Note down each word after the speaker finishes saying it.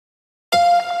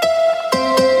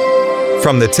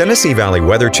From the Tennessee Valley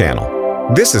Weather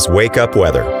Channel, this is Wake Up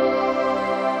Weather.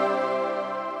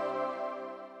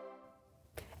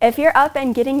 If you're up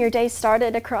and getting your day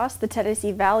started across the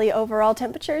Tennessee Valley, overall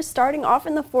temperatures starting off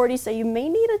in the 40s, so you may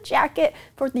need a jacket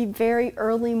for the very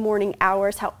early morning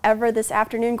hours. However, this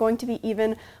afternoon going to be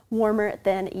even warmer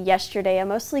than yesterday. A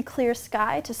mostly clear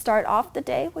sky to start off the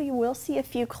day. We will see a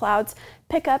few clouds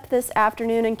pick up this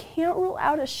afternoon and can't rule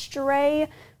out a stray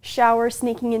shower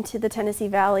sneaking into the Tennessee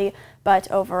Valley,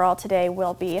 but overall today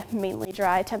will be mainly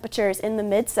dry. Temperatures in the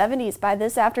mid-70s by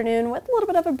this afternoon with a little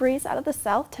bit of a breeze out of the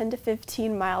south, 10 to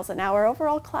 15 miles an hour.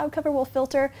 Overall cloud cover will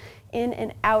filter in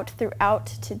and out throughout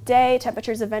today.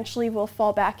 Temperatures eventually will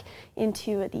fall back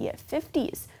into the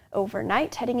 50s.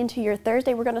 Overnight, heading into your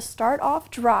Thursday, we're going to start off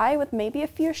dry with maybe a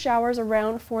few showers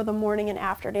around for the morning and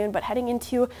afternoon, but heading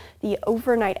into the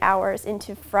overnight hours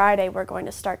into Friday, we're going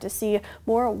to start to see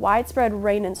more widespread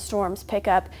rain and storms pick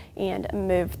up and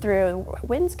move through.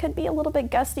 Winds could be a little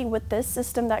bit gusty with this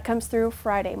system that comes through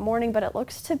Friday morning, but it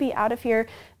looks to be out of here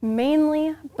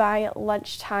mainly by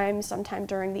lunchtime, sometime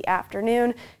during the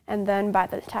afternoon. And then by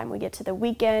the time we get to the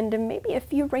weekend, maybe a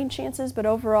few rain chances, but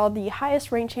overall the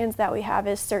highest rain chance that we have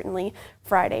is certainly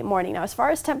Friday morning. Now, as far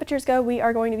as temperatures go, we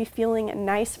are going to be feeling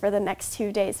nice for the next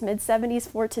 2 days. Mid-70s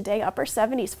for today, upper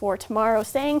 70s for tomorrow,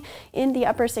 staying in the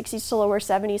upper 60s to lower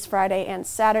 70s Friday and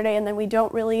Saturday. And then we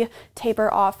don't really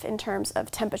taper off in terms of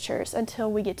temperatures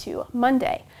until we get to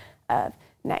Monday of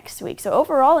next week. So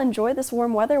overall, enjoy this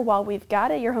warm weather while we've got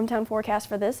it. Your hometown forecast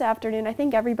for this afternoon, I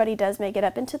think everybody does make it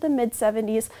up into the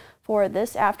mid-70s for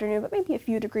this afternoon, but maybe a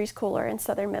few degrees cooler in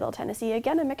southern middle Tennessee.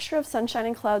 Again, a mixture of sunshine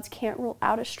and clouds. Can't rule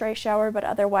out a stray shower, but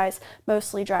otherwise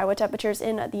mostly dry with temperatures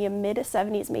in the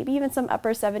mid-70s, maybe even some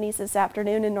upper 70s this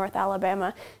afternoon in North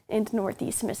Alabama and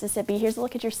northeast Mississippi. Here's a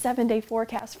look at your 7-day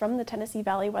forecast from the Tennessee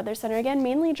Valley Weather Center. Again,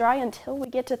 mainly dry until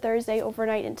we get to Thursday,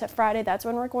 overnight into Friday. That's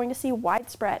when we're going to see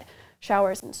widespread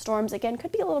showers and storms. Again,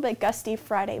 could be a little bit gusty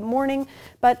Friday morning,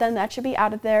 but then that should be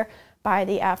out of there by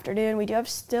the afternoon. We do have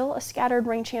still a scattered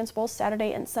rain chance both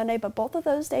Saturday and Sunday, but both of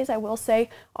those days I will say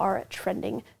are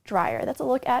trending drier. That's a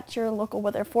look at your local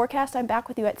weather forecast. I'm back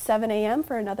with you at 7 a.m.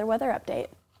 for another weather update.